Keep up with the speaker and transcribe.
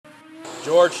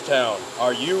Georgetown,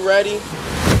 are you ready?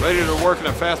 Ready to work in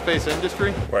a fast-paced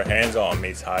industry? Where hands-on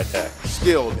meets high-tech.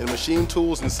 Skilled in machine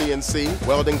tools and CNC,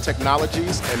 welding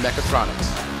technologies, and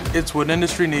mechatronics. It's what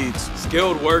industry needs.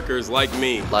 Skilled workers like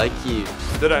me. Like you.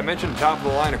 Did I mention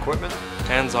top-of-the-line equipment?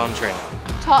 Hands-on training.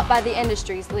 Taught by the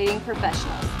industry's leading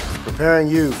professionals. Preparing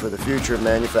you for the future of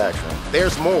manufacturing.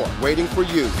 There's more waiting for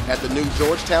you at the new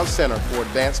Georgetown Center for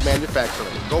Advanced Manufacturing.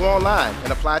 Go online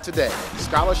and apply today.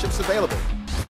 Scholarships available.